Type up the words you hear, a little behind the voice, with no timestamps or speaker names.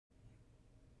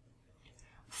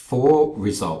4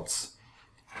 results.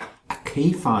 A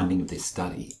key finding of this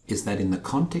study is that in the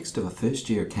context of a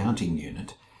first-year accounting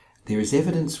unit, there is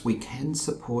evidence we can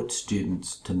support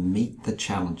students to meet the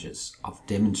challenges of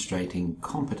demonstrating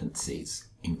competencies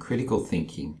in critical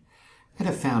thinking at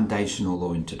a foundational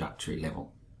or introductory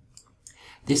level.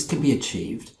 This can be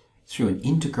achieved through an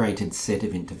integrated set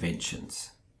of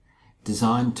interventions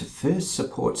designed to first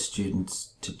support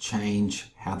students to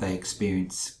change how they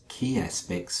experience key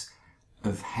aspects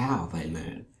of how they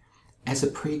learn as a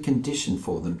precondition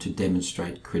for them to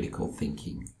demonstrate critical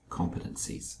thinking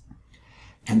competencies.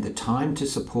 And the time to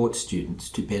support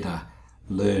students to better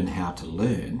learn how to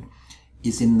learn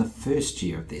is in the first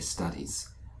year of their studies,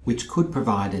 which could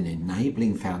provide an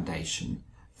enabling foundation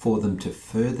for them to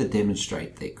further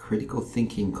demonstrate their critical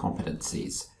thinking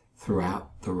competencies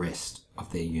throughout the rest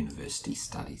of their university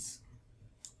studies.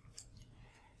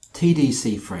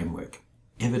 TDC framework,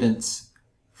 evidence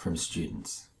from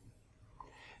students.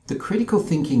 The critical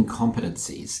thinking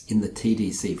competencies in the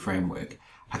TDC framework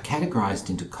are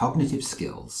categorized into cognitive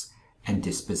skills and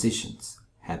dispositions,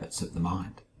 habits of the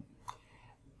mind.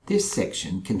 This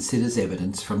section considers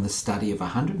evidence from the study of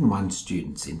 101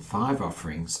 students in 5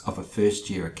 offerings of a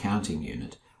first-year accounting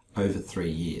unit over 3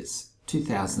 years,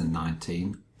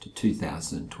 2019 to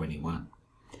 2021,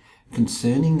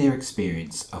 concerning their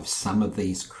experience of some of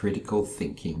these critical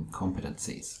thinking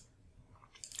competencies.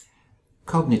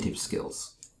 Cognitive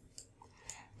skills.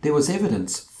 There was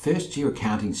evidence first-year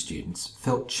accounting students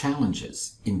felt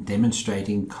challenges in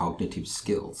demonstrating cognitive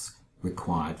skills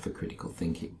required for critical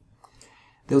thinking.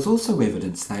 There was also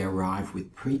evidence they arrive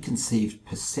with preconceived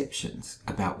perceptions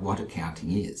about what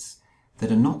accounting is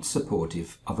that are not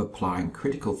supportive of applying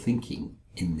critical thinking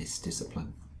in this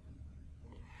discipline.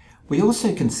 We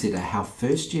also consider how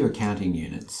first-year accounting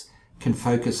units can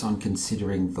focus on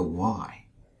considering the why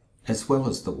as well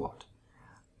as the what,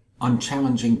 on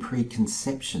challenging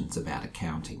preconceptions about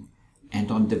accounting,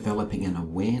 and on developing an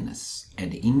awareness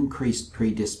and increased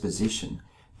predisposition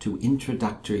to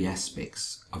introductory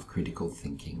aspects of critical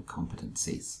thinking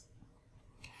competencies.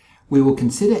 We will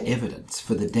consider evidence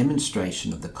for the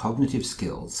demonstration of the cognitive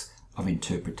skills of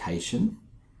interpretation,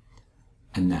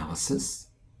 analysis,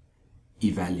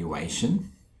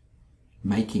 evaluation,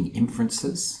 making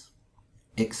inferences,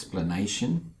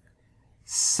 explanation,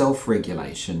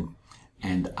 self-regulation,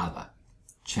 and other.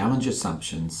 Challenge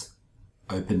assumptions,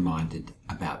 open-minded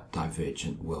about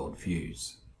divergent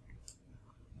worldviews.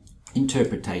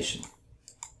 Interpretation.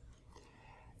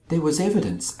 There was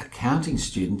evidence accounting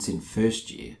students in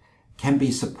first year can be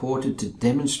supported to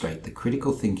demonstrate the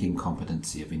critical thinking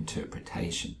competency of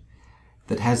interpretation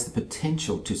that has the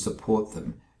potential to support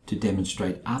them to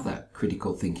demonstrate other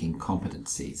critical thinking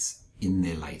competencies in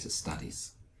their later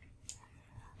studies.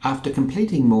 After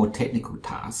completing more technical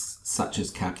tasks, such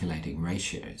as calculating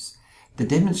ratios, the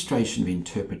demonstration of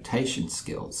interpretation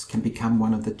skills can become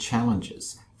one of the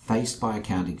challenges faced by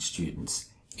accounting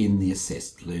students in the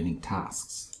assessed learning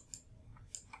tasks.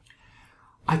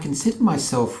 I consider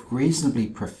myself reasonably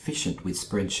proficient with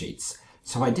spreadsheets,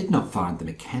 so I did not find the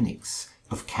mechanics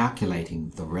of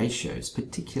calculating the ratios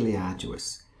particularly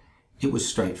arduous. It was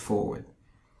straightforward.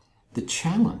 The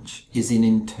challenge is in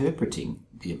interpreting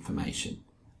the information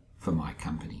for my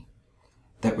company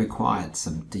that required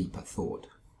some deeper thought.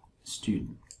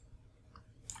 Student.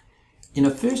 In a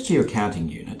first-year accounting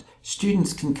unit,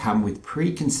 students can come with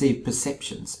preconceived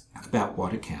perceptions about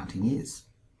what accounting is.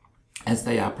 As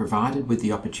they are provided with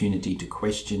the opportunity to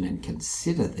question and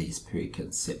consider these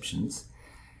preconceptions,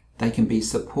 they can be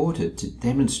supported to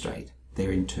demonstrate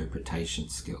their interpretation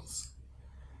skills.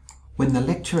 When the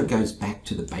lecturer goes back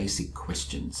to the basic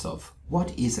questions of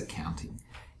what is accounting,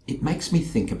 it makes me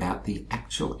think about the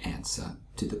actual answer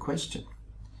to the question.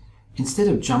 Instead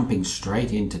of jumping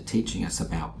straight into teaching us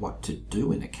about what to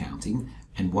do in accounting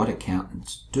and what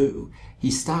accountants do,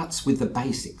 he starts with the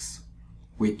basics,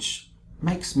 which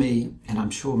makes me, and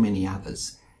I'm sure many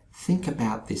others, think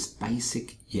about this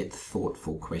basic yet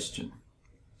thoughtful question.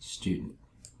 Student.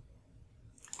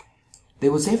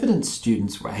 There was evidence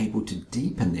students were able to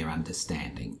deepen their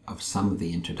understanding of some of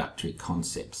the introductory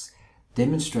concepts,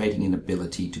 demonstrating an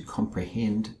ability to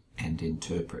comprehend and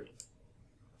interpret.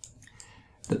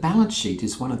 The balance sheet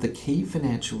is one of the key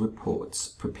financial reports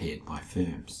prepared by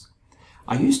firms.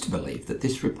 I used to believe that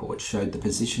this report showed the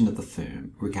position of the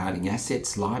firm regarding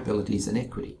assets, liabilities, and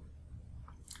equity.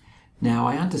 Now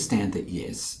I understand that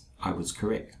yes, I was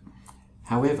correct.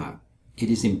 However, it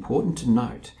is important to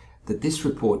note that this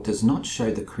report does not show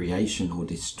the creation or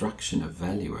destruction of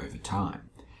value over time,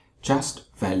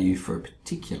 just value for a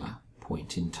particular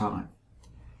point in time.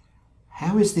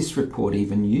 How is this report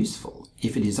even useful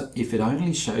if it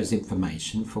only shows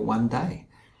information for one day?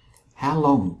 How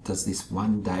long does this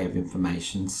one day of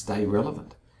information stay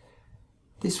relevant?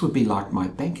 This would be like my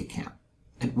bank account.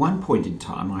 At one point in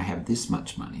time I have this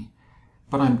much money,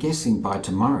 but I'm guessing by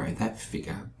tomorrow that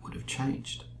figure would have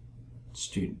changed.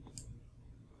 Student.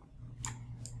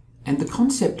 And the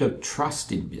concept of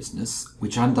trust in business,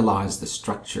 which underlies the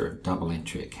structure of double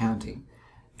entry accounting,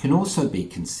 can also be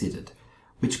considered,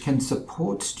 which can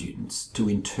support students to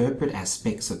interpret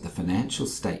aspects of the financial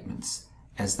statements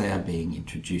as they are being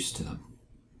introduced to them.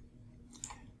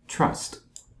 Trust.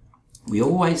 We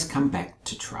always come back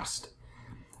to trust.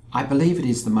 I believe it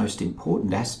is the most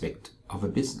important aspect of a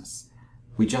business.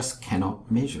 We just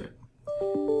cannot measure it.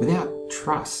 Without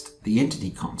trust, the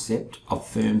entity concept of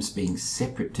firms being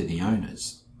separate to the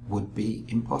owners would be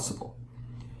impossible.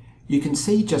 You can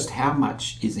see just how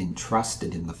much is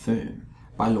entrusted in the firm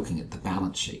by looking at the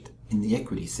balance sheet in the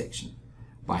equity section,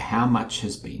 by how much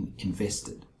has been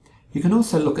invested. You can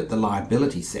also look at the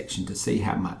liability section to see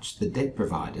how much the debt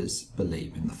providers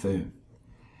believe in the firm.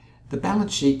 The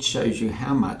balance sheet shows you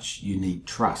how much you need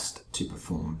trust to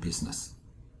perform business.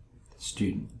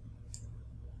 Student.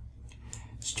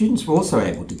 Students were also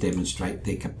able to demonstrate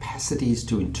their capacities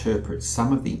to interpret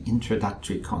some of the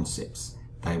introductory concepts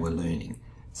they were learning,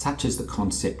 such as the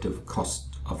concept of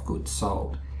cost of goods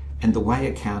sold and the way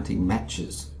accounting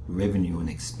matches revenue and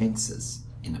expenses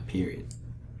in a period.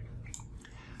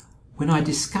 When I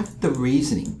discovered the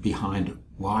reasoning behind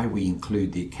why we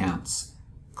include the accounts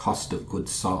cost of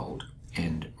goods sold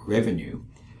and revenue,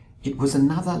 it was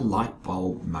another light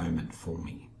bulb moment for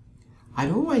me.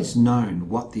 I'd always known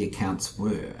what the accounts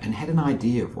were and had an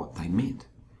idea of what they meant.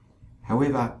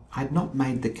 However, I'd not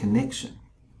made the connection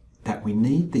that we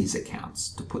need these accounts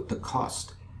to put the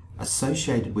cost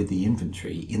associated with the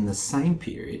inventory in the same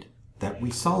period that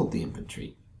we sold the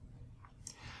inventory.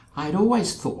 I had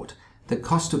always thought that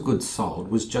cost of goods sold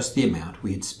was just the amount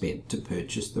we had spent to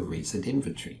purchase the recent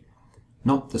inventory,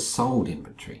 not the sold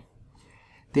inventory.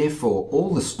 Therefore,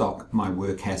 all the stock my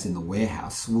work has in the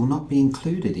warehouse will not be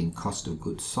included in cost of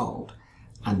goods sold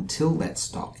until that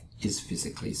stock is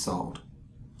physically sold.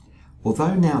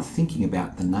 Although now thinking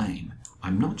about the name,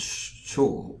 I'm not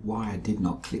sure why I did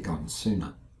not click on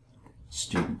sooner.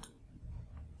 Student.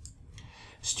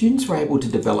 Students were able to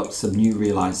develop some new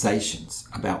realizations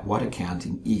about what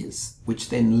accounting is, which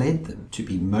then led them to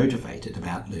be motivated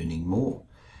about learning more,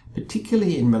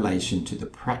 particularly in relation to the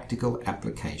practical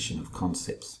application of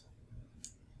concepts.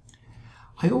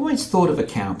 I always thought of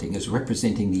accounting as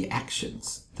representing the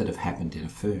actions that have happened in a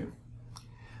firm.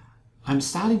 I'm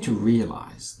starting to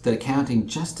realize that accounting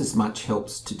just as much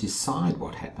helps to decide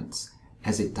what happens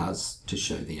as it does to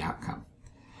show the outcome.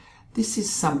 This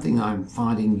is something I'm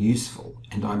finding useful,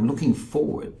 and I'm looking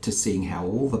forward to seeing how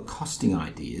all the costing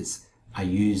ideas are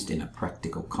used in a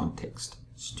practical context.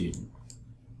 Student.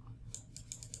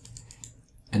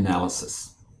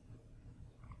 Analysis.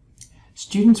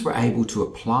 Students were able to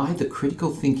apply the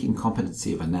critical thinking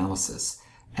competency of analysis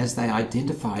as they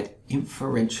identified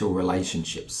inferential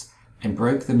relationships and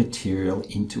broke the material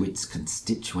into its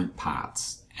constituent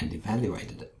parts and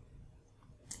evaluated it.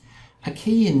 A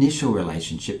key initial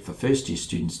relationship for first-year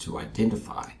students to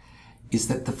identify is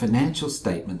that the financial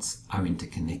statements are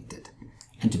interconnected,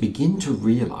 and to begin to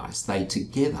realise they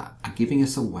together are giving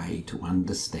us a way to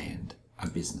understand a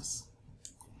business.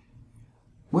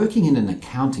 Working in an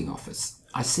accounting office,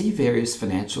 I see various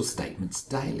financial statements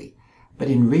daily, but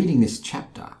in reading this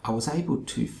chapter, I was able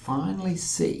to finally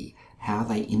see how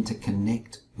they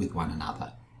interconnect with one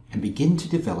another and begin to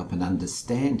develop an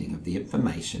understanding of the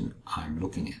information I'm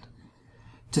looking at.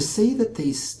 To see that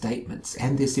these statements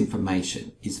and this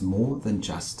information is more than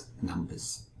just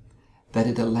numbers, that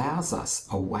it allows us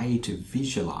a way to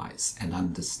visualize and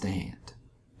understand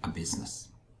a business.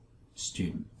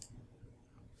 Student.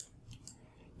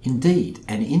 Indeed,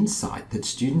 an insight that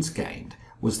students gained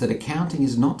was that accounting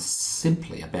is not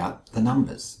simply about the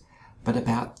numbers, but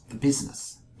about the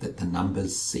business that the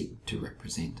numbers seek to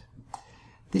represent.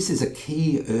 This is a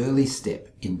key early step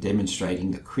in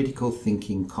demonstrating the critical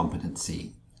thinking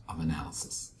competency of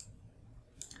analysis.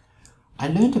 I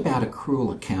learned about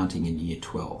accrual accounting in Year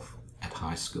 12 at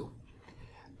high school.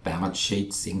 Balance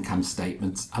sheets, income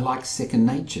statements are like second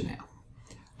nature now.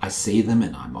 I see them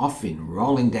and I'm off in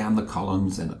rolling down the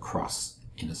columns and across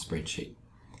in a spreadsheet.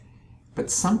 But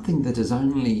something that has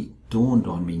only dawned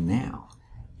on me now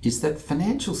is that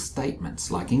financial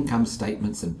statements like income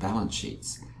statements and balance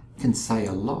sheets can say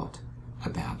a lot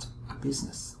about a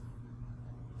business.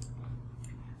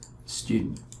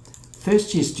 Student.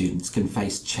 First-year students can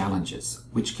face challenges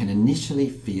which can initially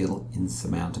feel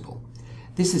insurmountable.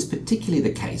 This is particularly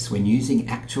the case when using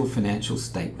actual financial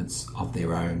statements of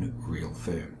their own real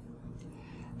firm.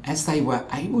 As they were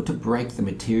able to break the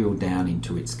material down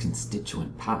into its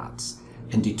constituent parts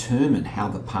and determine how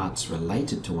the parts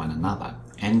related to one another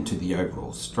and to the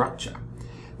overall structure,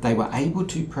 they were able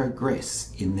to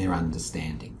progress in their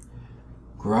understanding,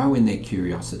 grow in their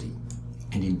curiosity,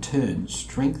 and in turn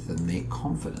strengthen their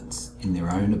confidence in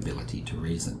their own ability to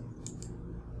reason.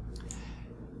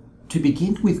 To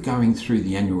begin with going through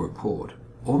the annual report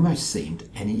almost seemed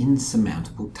an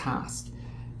insurmountable task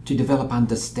to develop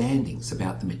understandings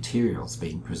about the materials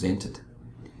being presented.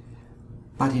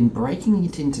 But in breaking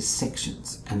it into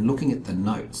sections and looking at the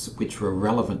notes which were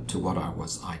relevant to what I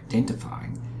was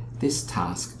identifying, this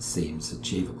task seems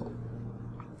achievable.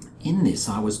 In this,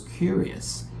 I was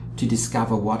curious to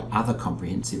discover what other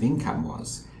comprehensive income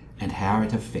was and how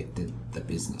it affected the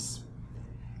business.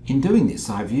 In doing this,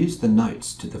 I've used the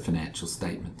notes to the financial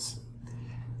statements.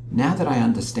 Now that I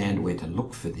understand where to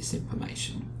look for this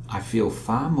information, I feel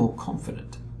far more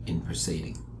confident in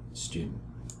proceeding. Student.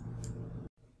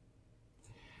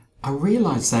 A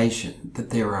realization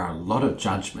that there are a lot of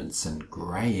judgments and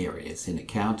grey areas in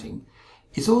accounting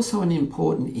is also an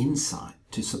important insight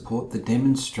to support the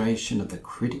demonstration of the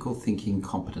critical thinking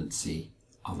competency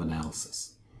of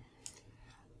analysis.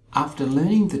 After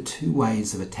learning the two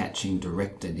ways of attaching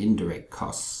direct and indirect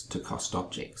costs to cost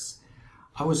objects,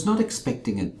 I was not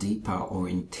expecting a deeper or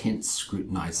intense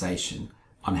scrutinisation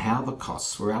on how the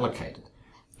costs were allocated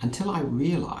until I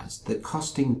realised that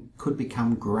costing could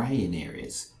become grey in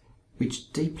areas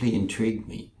which deeply intrigued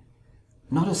me.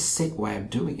 Not a set way of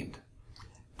doing it,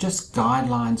 just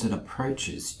guidelines and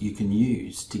approaches you can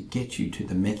use to get you to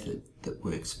the method that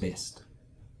works best.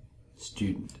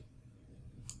 Student.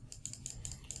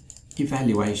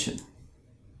 Evaluation.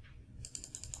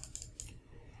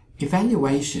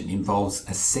 Evaluation involves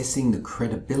assessing the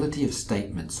credibility of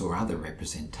statements or other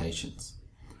representations.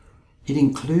 It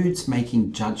includes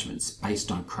making judgments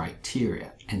based on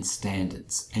criteria and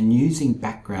standards and using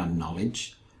background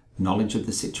knowledge of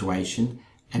the situation,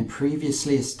 and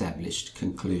previously established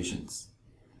conclusions.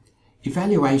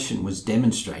 Evaluation was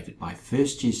demonstrated by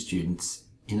first-year students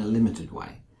in a limited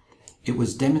way. It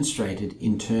was demonstrated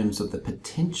in terms of the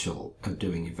potential of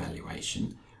doing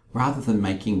evaluation rather than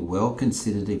making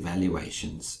well-considered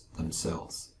evaluations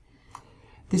themselves.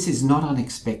 This is not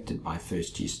unexpected by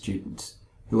first-year students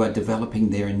who are developing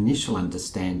their initial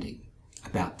understanding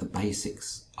about the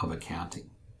basics of accounting.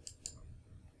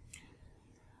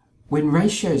 When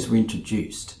ratios were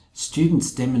introduced,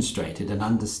 students demonstrated an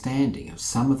understanding of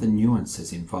some of the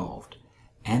nuances involved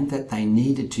and that they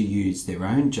needed to use their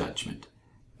own judgment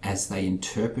as they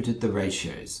interpreted the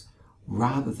ratios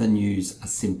rather than use a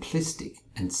simplistic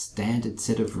and standard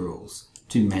set of rules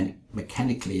to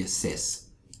mechanically assess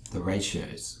the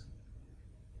ratios.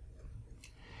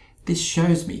 This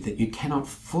shows me that you cannot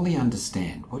fully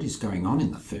understand what is going on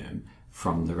in the firm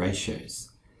from the ratios.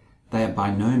 They are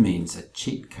by no means a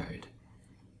cheat code.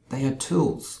 They are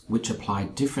tools which apply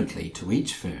differently to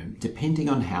each firm depending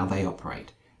on how they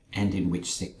operate and in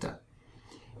which sector.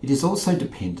 It is also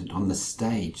dependent on the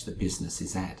stage the business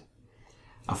is at.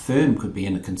 A firm could be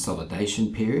in a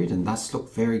consolidation period and thus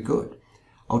look very good.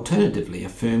 Alternatively, a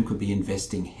firm could be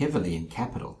investing heavily in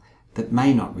capital that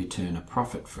may not return a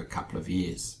profit for a couple of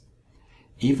years.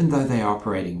 Even though they are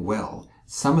operating well,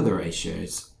 some of the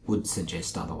ratios would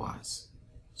suggest otherwise.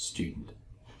 Student.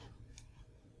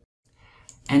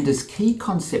 And as key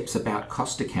concepts about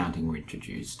cost accounting were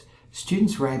introduced,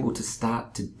 students were able to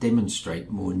start to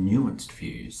demonstrate more nuanced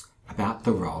views about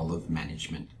the role of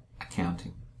management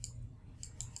accounting.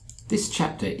 This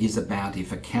chapter is about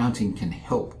if accounting can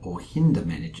help or hinder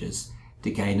managers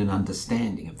to gain an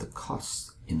understanding of the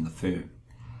costs in the firm.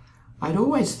 I'd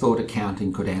always thought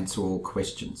accounting could answer all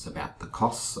questions about the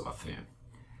costs of a firm.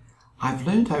 I've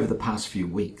learned over the past few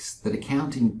weeks that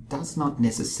accounting does not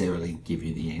necessarily give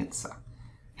you the answer.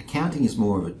 Accounting is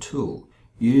more of a tool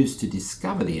used to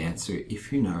discover the answer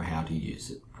if you know how to use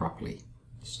it properly.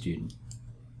 Student.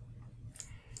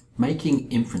 Making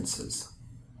inferences.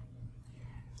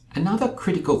 Another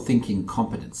critical thinking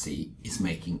competency is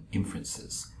making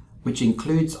inferences, which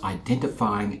includes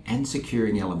identifying and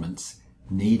securing elements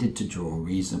needed to draw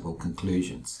reasonable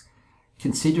conclusions,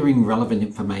 considering relevant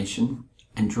information,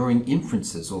 and drawing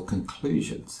inferences or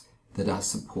conclusions that are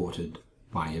supported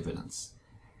by evidence.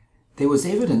 There was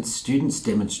evidence students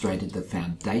demonstrated the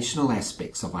foundational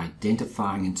aspects of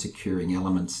identifying and securing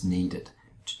elements needed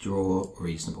to draw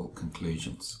reasonable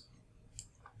conclusions.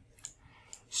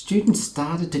 Students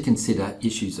started to consider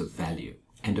issues of value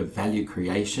and of value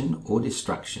creation or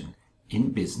destruction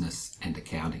in business and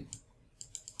accounting.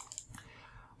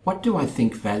 What do I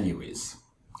think value is?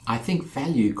 I think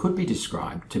value could be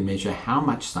described to measure how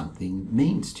much something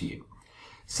means to you,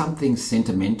 something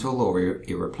sentimental or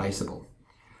irreplaceable.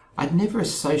 I'd never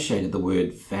associated the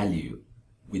word value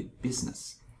with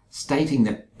business. Stating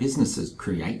that businesses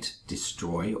create,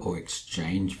 destroy, or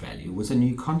exchange value was a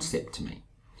new concept to me.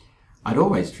 I'd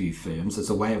always viewed firms as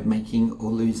a way of making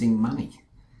or losing money.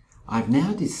 I've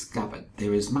now discovered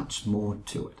there is much more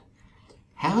to it.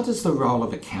 How does the role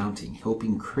of accounting help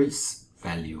increase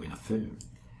value in a firm?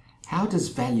 How does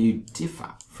value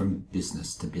differ from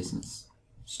business to business?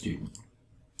 Student.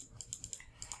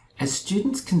 As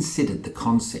students considered the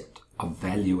concept of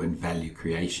value and value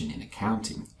creation in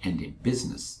accounting and in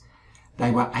business, they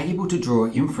were able to draw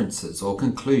inferences or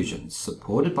conclusions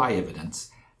supported by evidence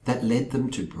that led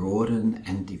them to broaden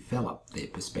and develop their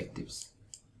perspectives.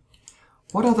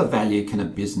 What other value can a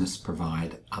business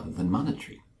provide other than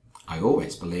monetary? I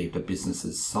always believed a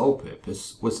business's sole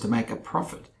purpose was to make a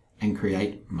profit and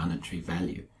create monetary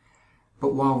value.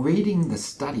 But while reading the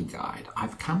study guide,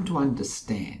 I've come to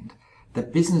understand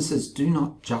that businesses do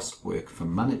not just work for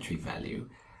monetary value,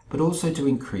 but also to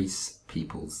increase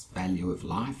people's value of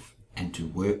life and to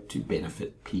work to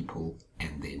benefit people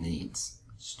and their needs.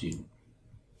 Student.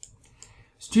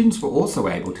 Students were also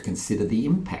able to consider the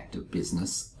impact of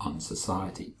business on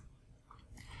society.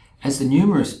 As the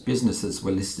numerous businesses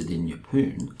were listed in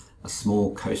Yeppoon, a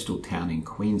small coastal town in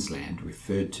Queensland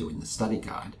referred to in the study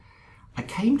guide, I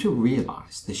came to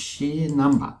realise the sheer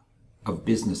number of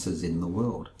businesses in the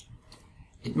world.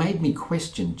 It made me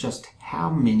question just how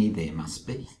many there must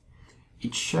be.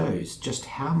 It shows just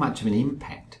how much of an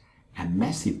impact and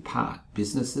massive part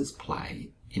businesses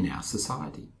play in our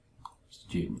society.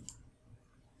 Student.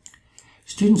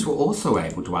 Students were also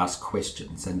able to ask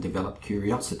questions and develop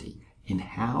curiosity in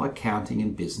how accounting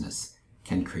and business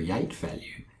can create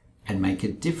value and make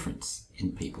a difference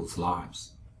in people's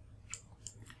lives.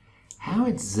 How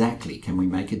exactly can we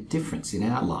make a difference in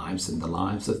our lives and the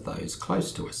lives of those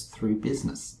close to us through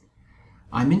business?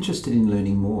 I'm interested in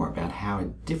learning more about how a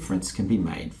difference can be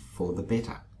made for the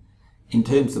better. In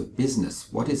terms of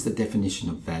business, what is the definition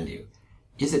of value?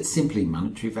 Is it simply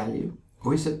monetary value,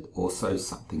 or is it also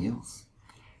something else?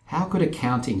 How could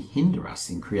accounting hinder us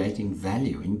in creating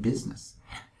value in business?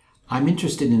 I'm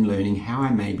interested in learning how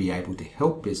I may be able to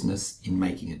help business in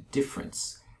making a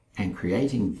difference and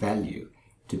creating value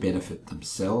to benefit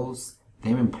themselves,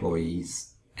 their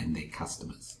employees, and their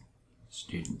customers.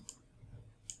 Student.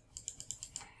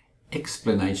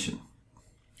 Explanation.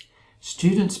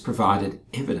 Students provided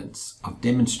evidence of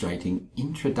demonstrating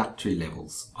introductory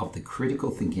levels of the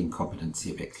critical thinking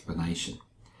competency of explanation,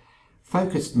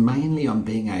 focused mainly on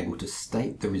being able to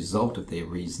state the result of their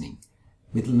reasoning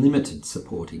with limited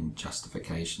supporting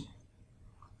justification.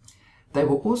 They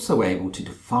were also able to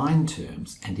define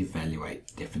terms and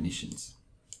evaluate definitions.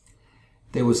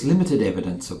 There was limited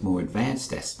evidence of more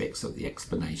advanced aspects of the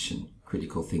explanation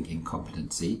critical thinking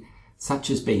competency, such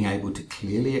as being able to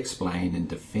clearly explain and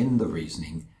defend the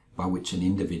reasoning by which an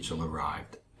individual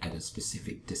arrived at a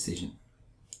specific decision.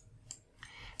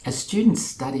 As students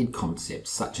studied concepts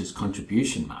such as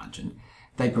contribution margin,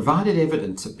 they provided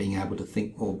evidence of being able to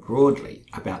think more broadly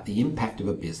about the impact of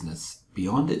a business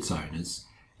beyond its owners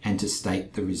and to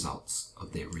state the results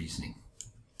of their reasoning.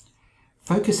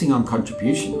 Focusing on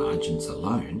contribution margins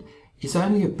alone is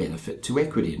only of benefit to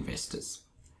equity investors,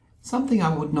 something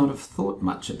I would not have thought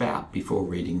much about before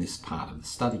reading this part of the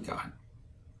study guide.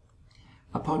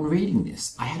 Upon reading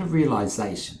this, I had a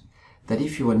realization that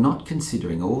if you are not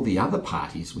considering all the other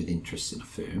parties with interests in a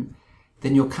firm,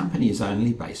 then your company is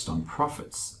only based on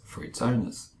profits for its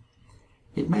owners.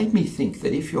 It made me think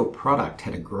that if your product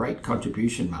had a great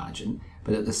contribution margin,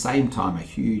 but at the same time a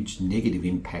huge negative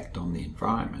impact on the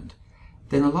environment,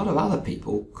 then a lot of other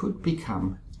people could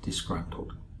become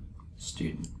disgruntled.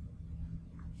 Student.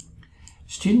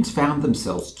 Students found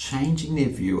themselves changing their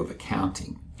view of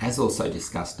accounting, as also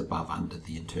discussed above under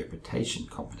the interpretation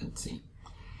competency,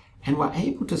 and were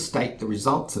able to state the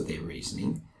results of their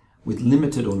reasoning with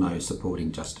limited or no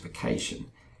supporting justification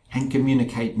and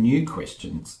communicate new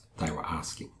questions they were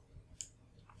asking.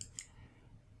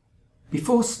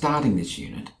 Before starting this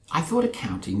unit, I thought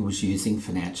accounting was using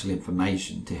financial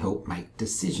information to help make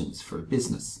decisions for a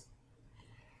business.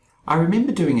 I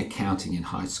remember doing accounting in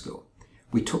high school.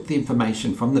 We took the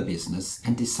information from the business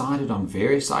and decided on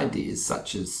various ideas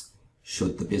such as,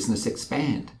 should the business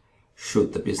expand?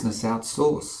 Should the business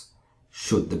outsource?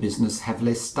 Should the business have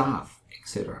less staff,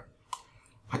 etc.?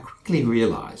 I quickly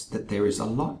realized that there is a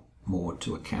lot more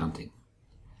to accounting.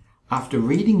 After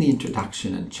reading the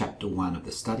introduction and chapter 1 of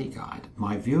the study guide,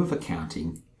 my view of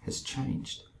accounting has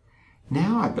changed.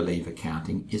 Now I believe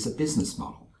accounting is a business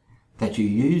model that you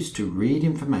use to read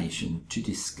information to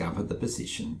discover the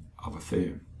position of a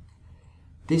firm.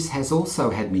 This has also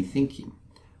had me thinking,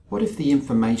 what if the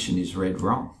information is read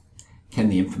wrong? Can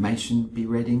the information be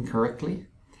read incorrectly?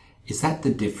 Is that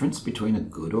the difference between a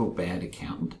good or bad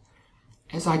accountant?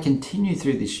 As I continue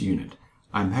through this unit,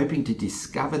 I'm hoping to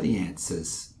discover the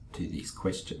answers to these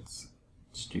questions.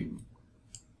 Student.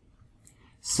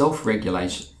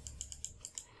 Self-regulation.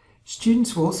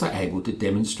 Students were also able to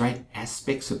demonstrate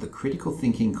aspects of the critical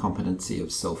thinking competency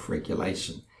of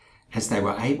self-regulation, as they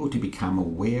were able to become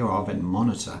aware of and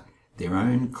monitor their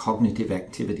own cognitive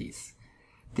activities.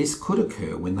 This could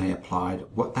occur when they applied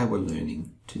what they were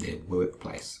learning to their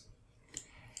workplace.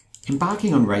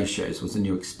 Embarking on ratios was a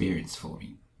new experience for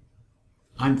me.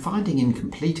 I'm finding in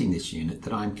completing this unit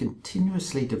that I'm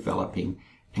continuously developing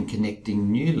and connecting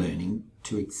new learning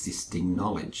to existing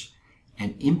knowledge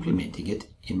and implementing it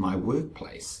in my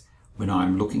workplace when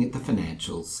I'm looking at the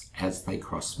financials as they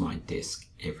cross my desk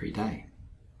every day.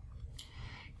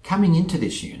 Coming into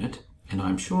this unit, and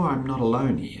I'm sure I'm not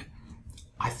alone here,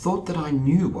 I thought that I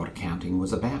knew what accounting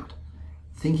was about,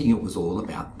 thinking it was all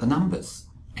about the numbers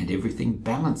and everything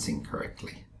balancing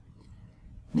correctly.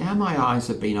 Now my eyes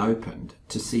have been opened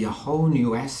to see a whole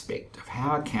new aspect of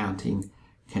how accounting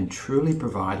can truly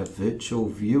provide a virtual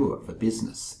view of a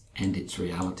business and its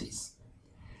realities,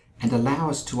 and allow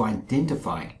us to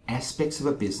identify aspects of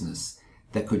a business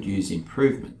that could use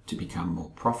improvement to become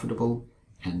more profitable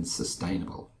and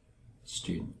sustainable.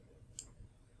 Student.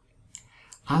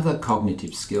 Other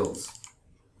cognitive skills.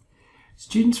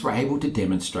 Students were able to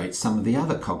demonstrate some of the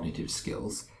other cognitive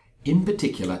skills, in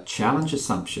particular challenge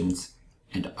assumptions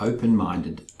and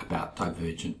open-minded about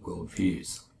divergent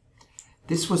worldviews.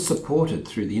 This was supported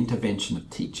through the intervention of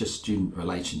teacher-student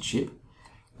relationship,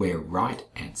 where right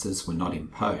answers were not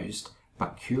imposed,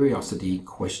 but curiosity,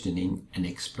 questioning, and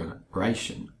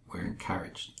exploration were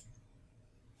encouraged.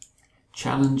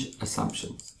 Challenge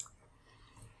assumptions.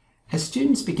 As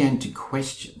students began to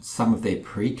question some of their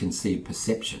preconceived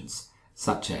perceptions,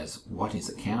 such as what is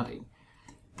accounting,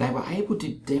 they were able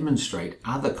to demonstrate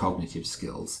other cognitive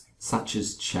skills, such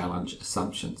as challenge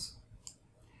assumptions.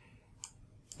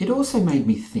 It also made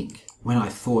me think when I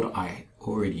thought I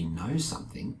already know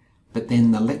something, but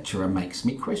then the lecturer makes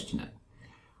me question it.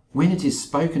 When it is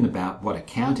spoken about what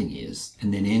accounting is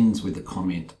and then ends with the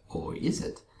comment, or is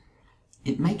it?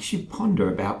 It makes you ponder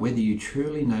about whether you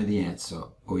truly know the answer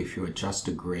or if you are just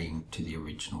agreeing to the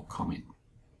original comment.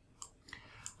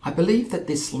 I believe that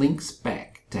this links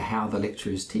back to how the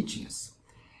lecturer is teaching us.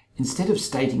 Instead of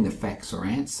stating the facts or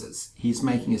answers, he is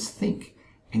making us think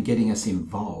and getting us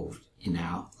involved in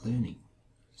our learning.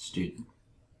 Student.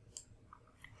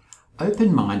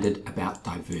 Open-minded about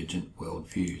divergent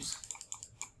worldviews.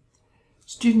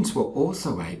 Students were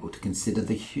also able to consider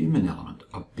the human element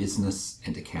of business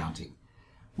and accounting,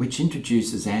 which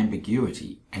introduces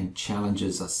ambiguity and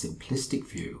challenges a simplistic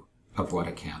view of what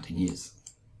accounting is.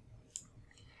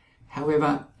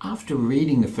 However, after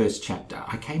reading the first chapter,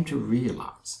 I came to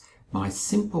realize my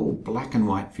simple black and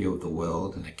white view of the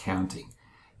world and accounting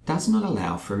does not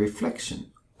allow for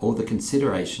reflection or the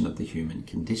consideration of the human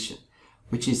condition,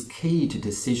 which is key to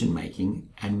decision-making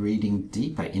and reading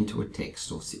deeper into a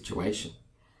text or situation.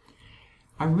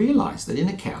 I realized that in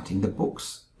accounting, the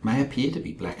books may appear to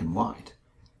be black and white,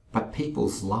 but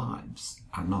people's lives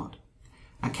are not.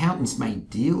 Accountants may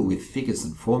deal with figures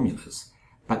and formulas,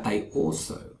 but they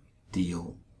also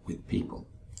deal with people.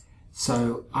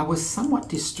 So I was somewhat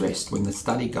distressed when the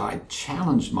study guide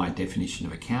challenged my definition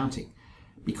of accounting,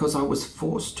 because I was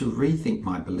forced to rethink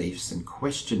my beliefs and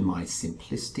question my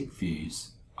simplistic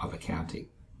views of accounting.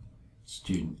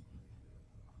 Student.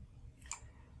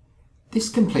 This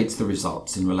completes the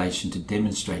results in relation to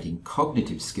demonstrating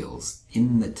cognitive skills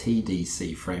in the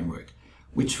TDC framework,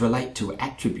 which relate to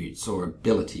attributes or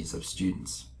abilities of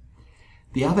students.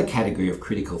 The other category of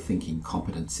critical thinking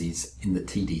competencies in the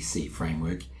TDC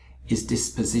framework is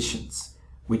dispositions,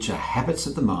 which are habits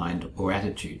of the mind or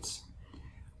attitudes.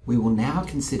 We will now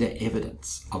consider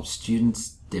evidence of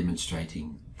students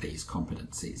demonstrating these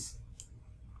competencies.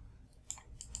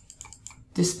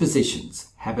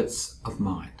 Dispositions, habits of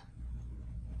mind.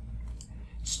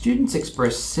 Students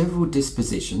expressed several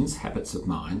dispositions, habits of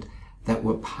mind, that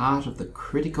were part of the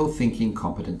critical thinking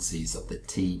competencies of the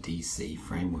TDC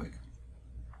framework.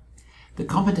 The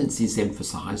competencies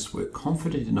emphasised were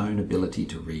confident in own ability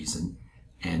to reason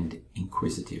and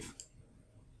inquisitive.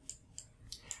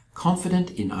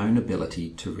 Confident in own ability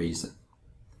to reason.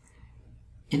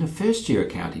 In a first-year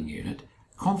accounting unit,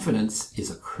 confidence is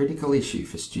a critical issue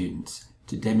for students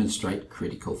to demonstrate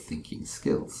critical thinking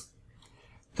skills.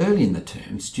 Early in the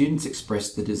term, students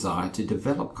expressed the desire to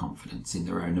develop confidence in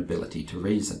their own ability to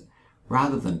reason,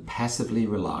 rather than passively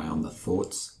rely on the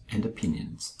thoughts and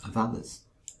opinions of others.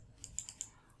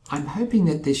 I'm hoping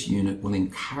that this unit will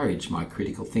encourage my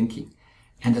critical thinking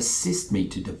and assist me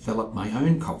to develop my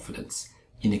own confidence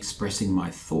in expressing my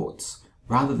thoughts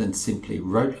rather than simply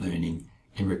rote learning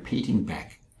and repeating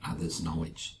back others'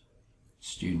 knowledge.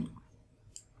 Student.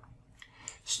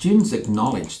 Students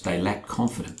acknowledged they lacked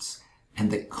confidence and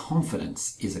that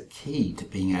confidence is a key to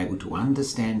being able to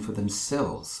understand for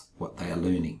themselves what they are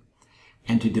learning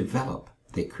and to develop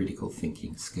their critical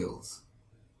thinking skills.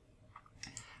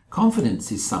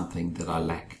 Confidence is something that I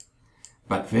lack,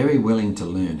 but very willing to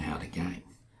learn how to gain.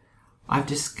 I've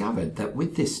discovered that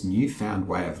with this newfound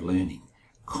way of learning,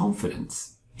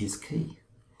 confidence is key.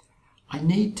 I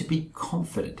need to be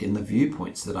confident in the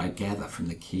viewpoints that I gather from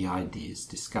the key ideas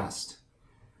discussed.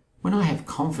 When I have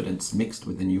confidence mixed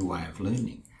with a new way of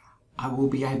learning, I will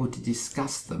be able to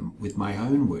discuss them with my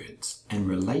own words and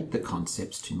relate the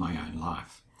concepts to my own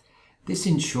life. This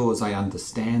ensures I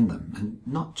understand them and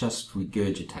not just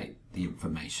regurgitate the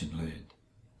information learned.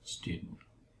 Student.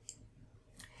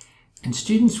 And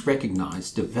students recognise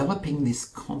developing this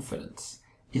confidence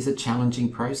is a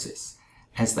challenging process,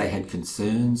 as they had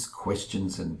concerns,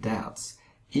 questions and doubts,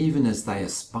 even as they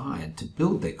aspired to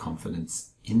build their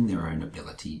confidence in their own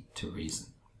ability to reason.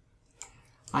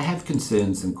 I have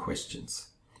concerns and questions.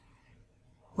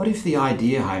 What if the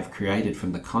idea I have created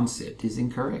from the concept is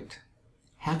incorrect?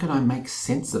 How can I make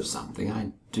sense of something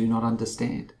I do not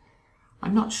understand?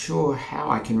 I'm not sure how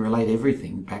I can relate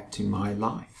everything back to my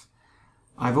life.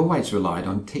 I've always relied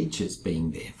on teachers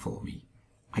being there for me.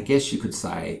 I guess you could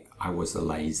say I was a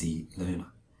lazy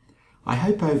learner. I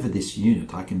hope over this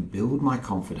unit I can build my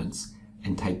confidence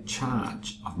and take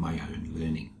charge of my own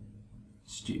learning.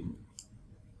 Student.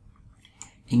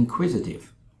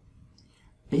 Inquisitive.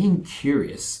 Being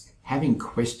curious, having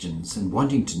questions and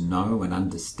wanting to know and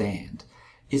understand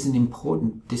is an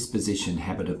important disposition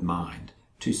habit of mind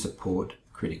to support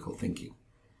critical thinking.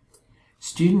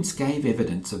 Students gave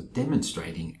evidence of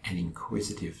demonstrating an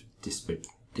inquisitive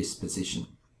disposition.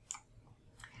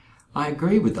 I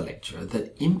agree with the lecturer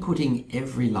that inputting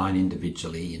every line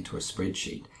individually into a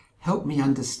spreadsheet helped me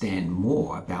understand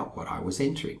more about what I was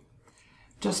entering.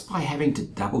 Just by having to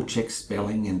double check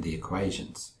spelling and the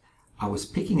equations, I was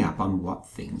picking up on what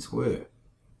things were.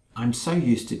 I'm so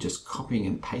used to just copying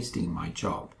and pasting my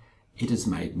job, it has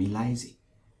made me lazy.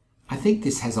 I think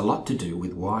this has a lot to do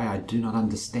with why I do not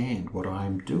understand what I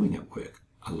am doing at work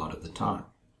a lot of the time.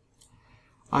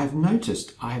 I've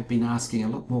noticed I have been asking a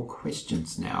lot more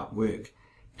questions now at work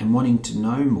and wanting to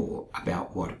know more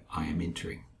about what I am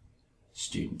entering.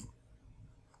 Student.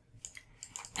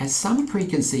 As some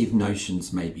preconceived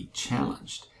notions may be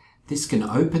challenged, this can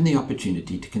open the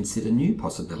opportunity to consider new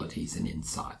possibilities and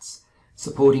insights,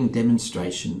 supporting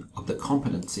demonstration of the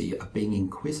competency of being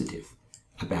inquisitive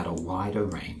about a wider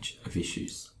range of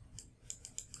issues.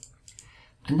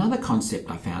 Another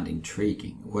concept I found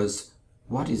intriguing was,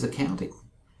 what is accounting?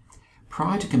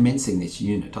 Prior to commencing this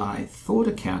unit, I thought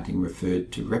accounting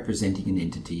referred to representing an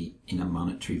entity in a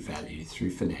monetary value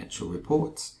through financial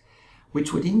reports,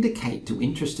 which would indicate to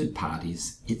interested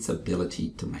parties its ability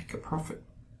to make a profit.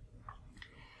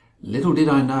 Little did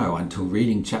I know until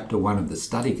reading chapter 1 of the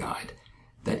study guide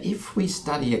that if we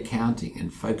study accounting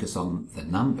and focus on the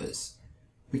numbers,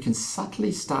 we can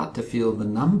subtly start to feel the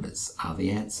numbers are the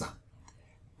answer,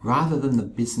 rather than the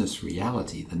business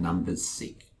reality the numbers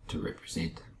seek to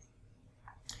represent.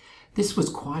 This was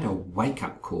quite a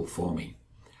wake-up call for me.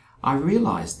 I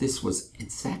realised this was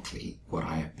exactly what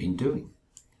I have been doing.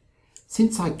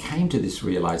 Since I came to this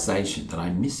realisation that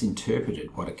I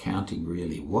misinterpreted what accounting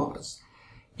really was,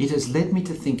 it has led me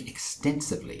to think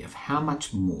extensively of how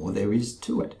much more there is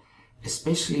to it,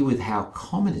 especially with how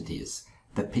common it is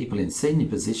that people in senior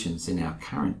positions in our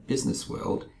current business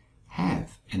world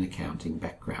have an accounting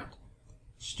background.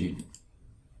 Student.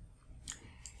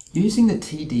 Using the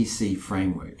TDC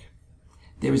framework,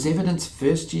 there is evidence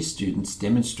first-year students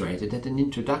demonstrated at an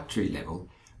introductory level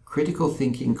critical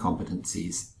thinking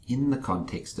competencies in the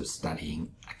context of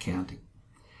studying accounting.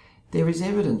 There is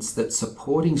evidence that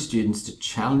supporting students to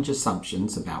challenge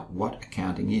assumptions about what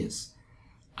accounting is,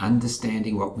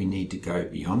 understanding what we need to go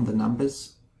beyond the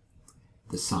numbers,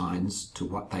 the signs to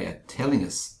what they are telling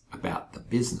us about the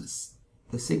business,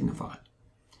 the signified,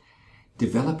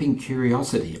 developing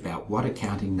curiosity about what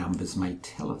accounting numbers may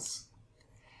tell us,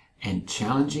 and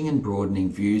challenging and broadening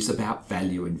views about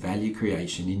value and value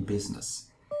creation in business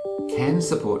can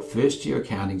support first-year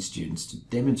accounting students to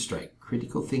demonstrate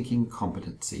critical thinking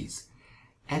competencies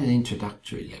at an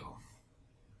introductory level.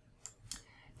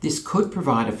 This could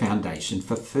provide a foundation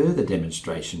for further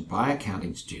demonstration by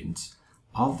accounting students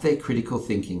of their critical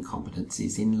thinking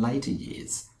competencies in later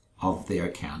years of their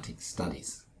accounting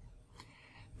studies.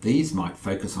 These might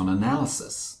focus on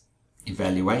analysis,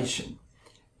 evaluation,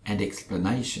 and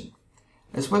explanation,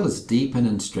 as well as deepen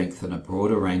and strengthen a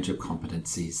broader range of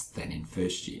competencies than in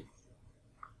first year.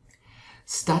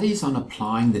 Studies on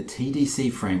applying the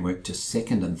TDC framework to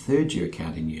second and third year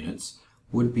accounting units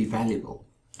would be valuable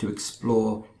to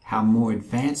explore how more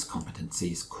advanced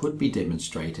competencies could be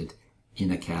demonstrated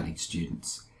in accounting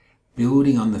students,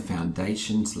 building on the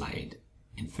foundations laid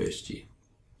in first year.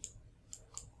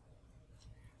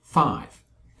 5.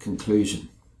 Conclusion.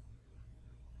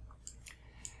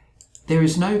 There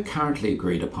is no currently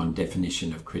agreed upon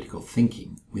definition of critical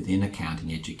thinking within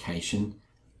accounting education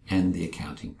and the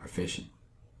accounting profession.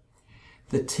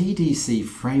 The TDC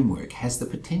framework has the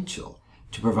potential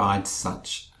to provide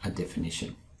such a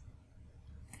definition.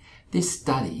 This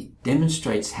study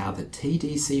demonstrates how the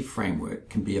TDC framework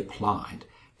can be applied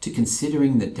to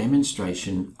considering the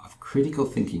demonstration of critical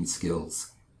thinking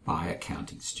skills by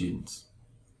accounting students.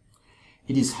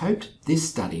 It is hoped this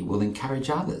study will encourage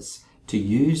others to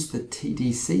use the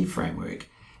TDC framework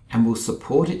and will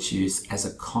support its use as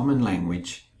a common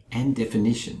language and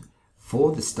definition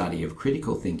for the study of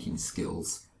critical thinking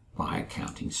skills by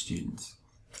accounting students.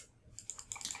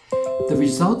 The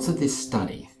results of this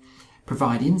study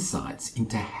provide insights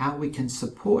into how we can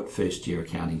support first-year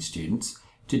accounting students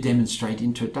to demonstrate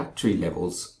introductory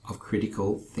levels of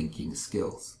critical thinking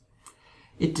skills.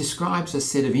 It describes a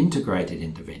set of integrated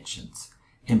interventions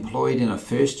employed in a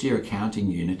first-year accounting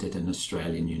unit at an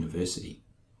Australian university.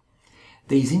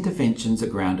 These interventions are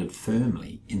grounded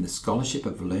firmly in the scholarship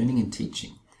of learning and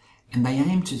teaching, and they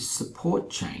aim to support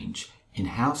change in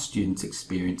how students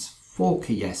experience 4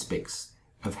 key aspects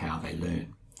of how they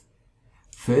learn.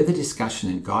 Further discussion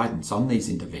and guidance on these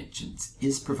interventions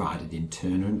is provided in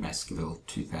Turner and Baskerville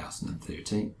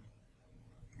 2013.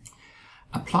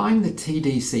 Applying the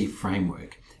TDC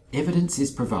framework, evidence is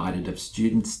provided of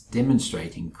students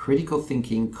demonstrating critical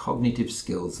thinking, cognitive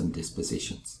skills and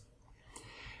dispositions.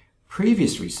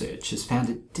 Previous research has found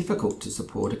it difficult to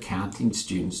support accounting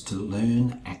students to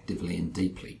learn actively and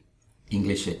deeply.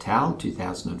 English et al.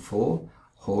 2004,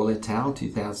 Hall et al.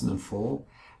 2004,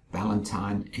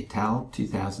 Ballantyne et al.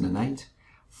 2008,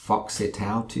 Fox et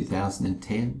al.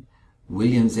 2010,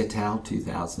 Williams et al.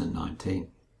 2019.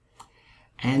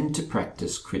 And to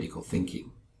practice critical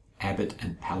thinking, Abbott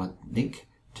and Palatnik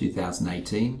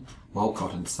 2018,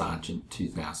 Walcott and Sargent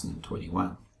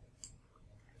 2021.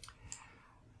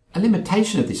 A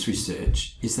limitation of this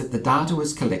research is that the data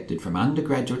was collected from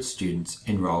undergraduate students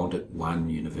enrolled at one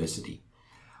university,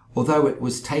 although it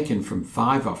was taken from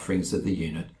 5 offerings of the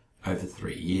unit over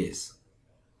 3 years.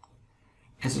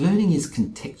 As learning is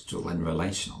contextual and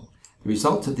relational, the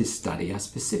results of this study are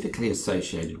specifically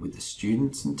associated with the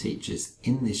students and teachers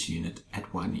in this unit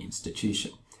at one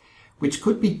institution, which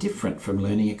could be different from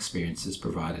learning experiences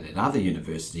provided at other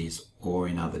universities or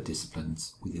in other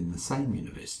disciplines within the same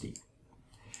university.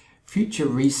 Future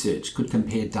research could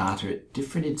compare data at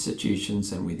different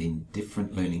institutions and within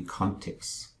different learning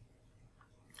contexts.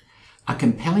 A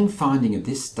compelling finding of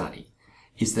this study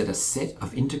is that a set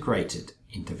of integrated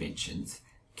interventions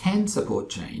can support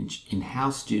change in how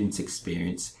students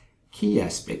experience key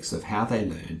aspects of how they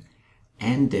learn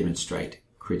and demonstrate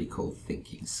critical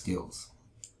thinking skills.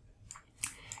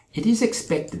 It is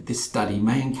expected this study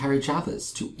may encourage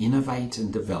others to innovate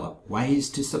and develop ways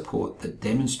to support the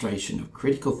demonstration of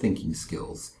critical thinking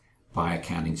skills by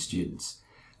accounting students,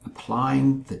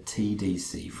 applying the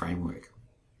TDC framework.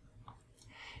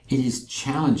 It is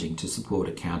challenging to support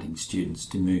accounting students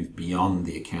to move beyond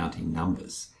the accounting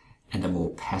numbers and a more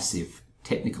passive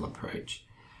technical approach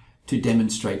to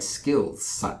demonstrate skills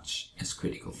such as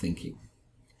critical thinking.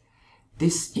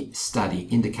 This study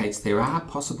indicates there are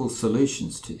possible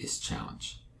solutions to this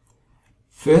challenge.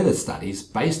 Further studies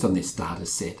based on this data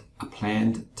set are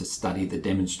planned to study the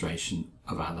demonstration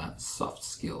of other soft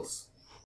skills.